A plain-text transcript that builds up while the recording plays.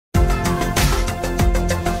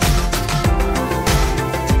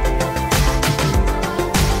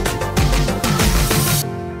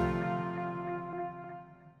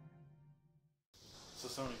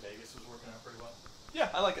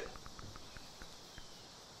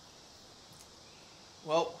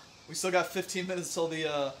Well, we still got 15 minutes till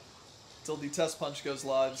the test punch goes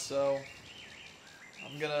live, so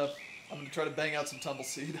I'm gonna try to bang out some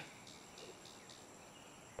Tumbleseed.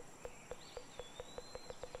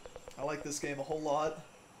 I like this game a whole lot,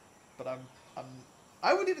 but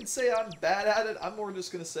I wouldn't even say I'm bad at it. I'm more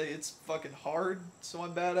just gonna say it's fucking hard, so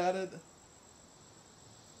I'm bad at it.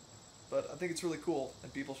 But I think it's really cool,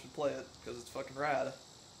 and people should play it because it's fucking rad,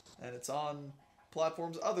 and it's on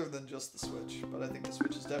platforms other than just the Switch. But I think the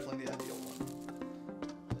Switch is definitely the ideal one.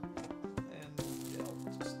 And yeah, I'll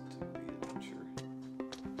just do the adventure.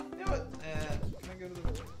 You know what? Can I go to the?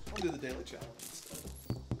 I'll do the daily challenge instead.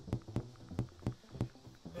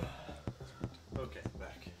 Okay,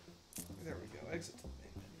 back. There we go. Exit to the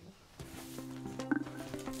main menu.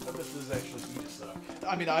 I bet this is actually going to suck.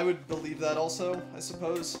 I mean, I would believe that also, I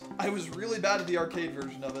suppose. I was really bad at the arcade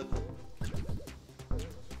version of it.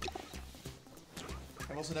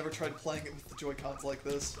 I've also never tried playing it with the Joy-Cons like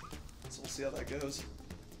this, so we'll see how that goes.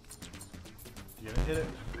 You gonna hit it?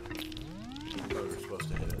 Oh, you're supposed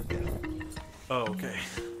to hit it. Yeah. Oh, okay.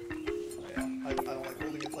 Yeah, I don't like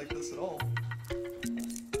holding it like this at all. Oh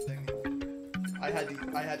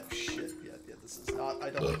shit, yeah, this is not, I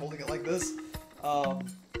don't like holding it like this. So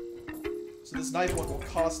this knife one will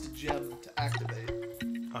cost a gem to activate.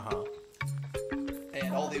 Uh-huh.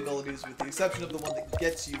 And all the abilities, with the exception of the one that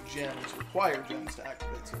gets you gems, require gems to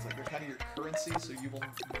activate. So it's like they're kind of your currency, so you will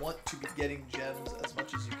want to be getting gems as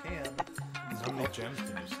much as you can. How many gems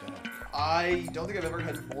can you stack? I don't think I've ever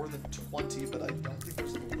had more than 20, but I don't think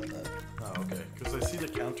there's a limit. Oh, okay. Because I see the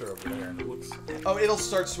counter over there, and it looks... Oh, it'll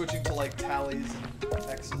start switching to, like, tallies and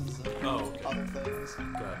X's and other things.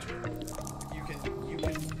 Gotcha.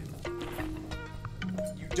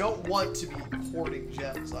 You don't want to be hoarding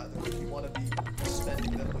gems either. You want to be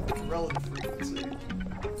spending them with relative frequency. You're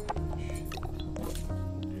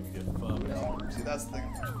gonna get fucked. No, see, that's the thing.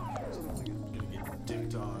 You're gonna get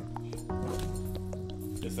dicked on.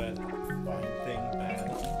 Is that vine thing bad?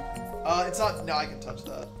 It's not. No, I can touch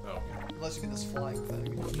that. Oh, okay. Unless you mean this flying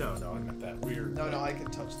thing. No, I meant that weird... No, I can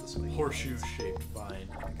touch this one. horseshoe-shaped vine.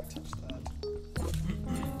 I can touch that.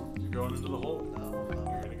 You're going into the hole? No.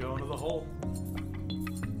 You're gonna go into the hole.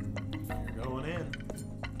 You're going in.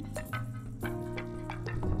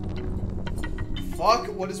 Fuck,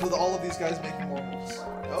 what is with all of these guys making normals?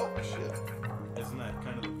 Oh, shit. Isn't that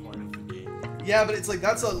kind of the point of the game? Yeah, but it's like,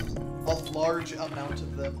 that's a large amount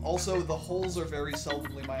of them. Also, the holes are very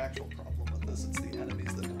seldomly my actual problem with this. It's the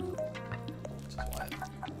enemies that are, which is why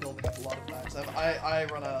I'm building up a lot of knives. I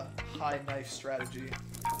run a high knife strategy.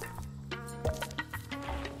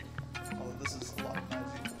 Although this is a lot of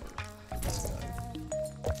knives even for this guy.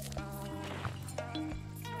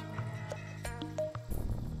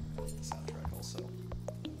 The soundtrack also.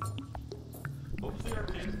 What was the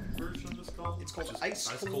arcade version of this called? It's called Just Ice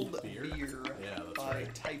Cold Beer, yeah, that's by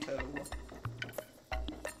right. Taito.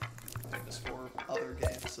 Famous for other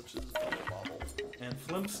games such as Bubble Bobble. And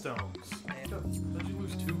Flintstones. And How'd you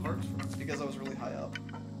lose 2 hearts from it's because I was really high up.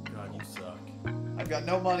 God, you suck. I've got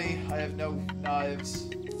no money. I have no knives.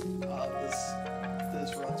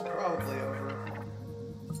 This run's probably over.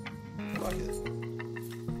 Fuck it. How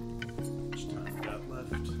much time you got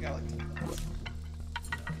left? I got like 10 minutes.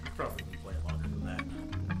 You've probably been playing longer than that.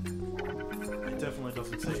 It definitely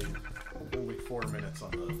doesn't say only 4 minutes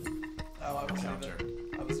on the Oh, counter.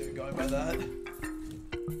 I wasn't even going by that.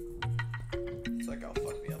 It's like, oh,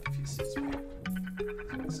 fuck me up if he sees me.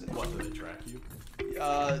 What, do they track you?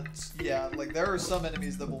 Yeah, like there are some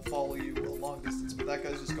enemies that will follow you a long distance, but that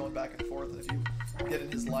guy's just going back and forth, and if you get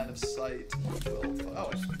in his line of sight, he will... Oh,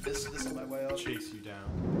 I just missed this on my way up. Chase you down.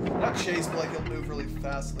 Not chase, but like he'll move really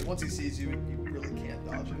fast. Like once he sees you, you really can't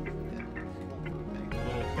dodge him. A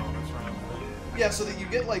little bonus round thing. Yeah, so that you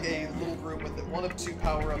get like a little group with one of 2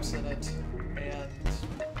 power-ups in it, and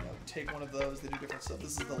take one of those. They do different stuff.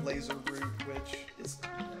 This is the laser route, which is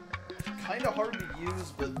kind of hard to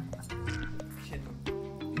use, but can be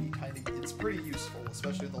kind of... It's pretty useful,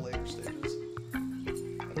 especially in the later stages.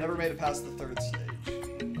 I've never made it past the 3rd stage.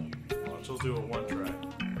 Watch, we'll do a 1 track.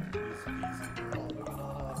 Easy. Oh, moving on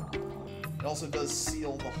up. It also does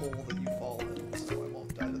seal the hole that you fall in, so I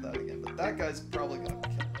won't die to that again. But that guy's probably gonna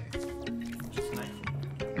kill me. Just knife him.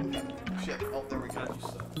 Shit. Oh, there we go. God, you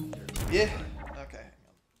suck. Yeah. Okay, hang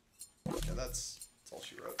on. Yeah, that's all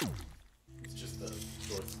she wrote. It's just the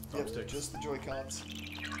short Yep, thumbstick. just the Joy-Cons.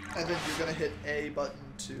 And then you're gonna hit A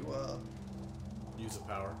button to Use a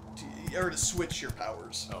power. to switch your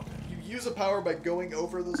powers. Oh, okay. You use a power by going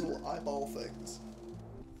over those little eyeball things.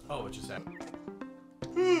 Oh, it just happened.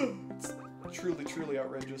 It's truly, truly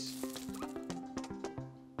outrageous.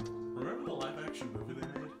 Remember the live-action movie they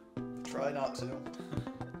made? Try not to.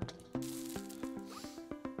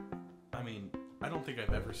 think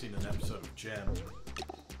I've ever seen an episode of Gem,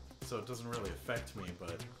 so it doesn't really affect me,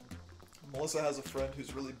 but... Melissa has a friend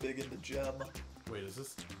who's really big into Gem. Wait, is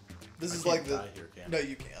this... This I is can't like the... die here, can I? No,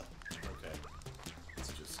 you can't. Okay.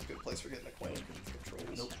 It's just a good place for getting acquainted with the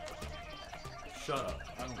controls. Nope. Shut up.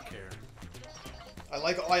 I don't care.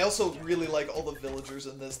 I also really like all the villagers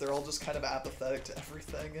in this. They're all just kind of apathetic to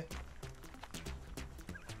everything.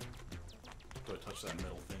 Do I touch that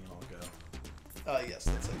middle thing and I'll go? Yes,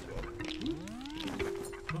 that's how you go.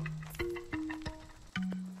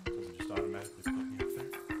 Does it just automatically put me up there?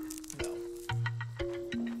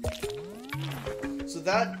 No. So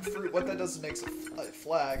that fruit, what that does is makes a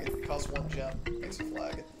flag. It costs 1 gem, it makes a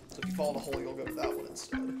flag. So if you fall in a hole, you'll go to that one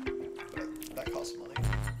instead. But that costs money.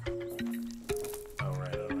 Oh right,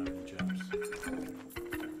 I don't have any gems.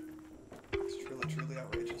 It's truly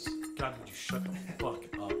outrageous. God, would you shut the fuck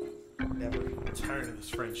up? Never. I'm tired of this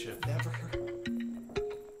friendship. Never.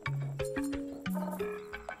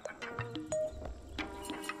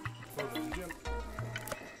 Oh, there's a gem.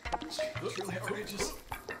 It's truly outrageous.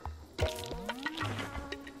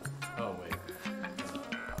 Oh wait.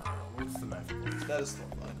 What's the magic one? That is the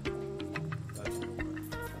one. That's the one.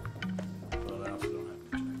 But I also don't have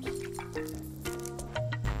any gems.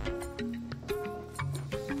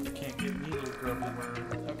 You can't get me, little grubby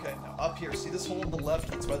worm. Okay, now up here. See this hole on the left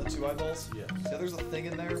that's by the 2 eyeballs? Yes. See how there's a thing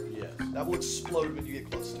in there? Yes. That will explode when you get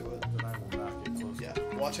close to it. Then I will not get close. Yeah,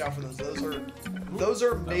 watch out for those. Those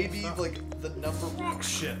are maybe stop. like the number. Oh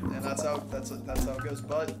shit. And that's how it goes.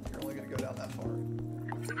 But you're only gonna go down that far.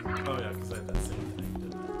 Oh yeah, because I had that same thing,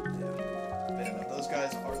 didn't I? Yeah. Man, no, those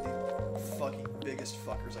guys are the fucking biggest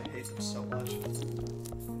fuckers. I hate them so much.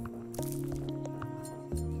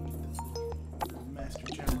 Master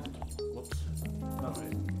General. Whoops. Oh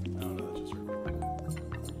wait. No, that just hurt.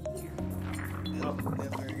 Yeah,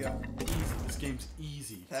 there you go. Easy. This game's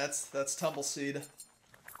easy. That's Tumbleseed.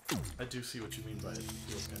 I do see what you mean by it. It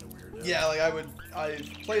feels kind of weird. Yeah, like I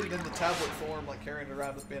played it in the tablet form, like carrying it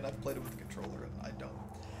around with me, and I've played it with the controller, and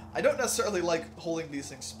I don't necessarily like holding these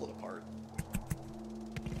things split apart.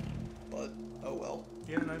 But oh well.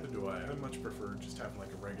 Yeah, neither do I. I much prefer just having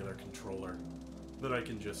like a regular controller that I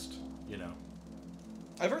can just, you know.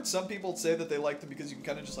 I've heard some people say that they like them because you can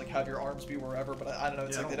kind of just like have your arms be wherever, but I don't know.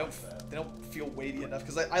 It's Yeah, like I they don't don't feel weighty enough.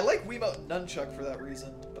 Because I like Wiimote and Nunchuck for that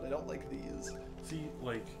reason, but I don't like these. See,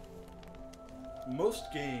 like,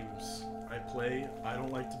 most games I play, I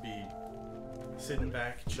don't like to be sitting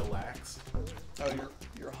back, chillaxed. Oh,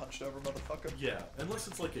 you're a hunched over motherfucker. Yeah, unless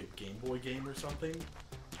it's like a Game Boy game or something.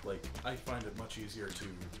 Like, I find it much easier to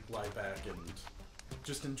lie back and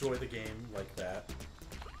just enjoy the game like that.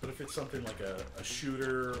 But if it's something like a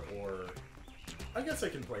shooter, or I guess I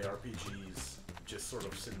can play RPGs just sort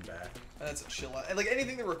of sitting back. And that's a chill out. And like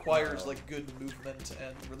anything that requires like good movement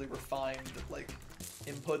and really refined like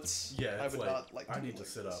inputs. Yeah, I it's would like, not like. I do need to like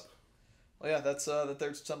sit this. up. Well, yeah, that's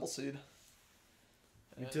there's Tumbleseed.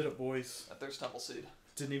 We did it, boys. There's Tumbleseed.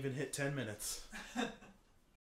 Didn't even hit 10 minutes.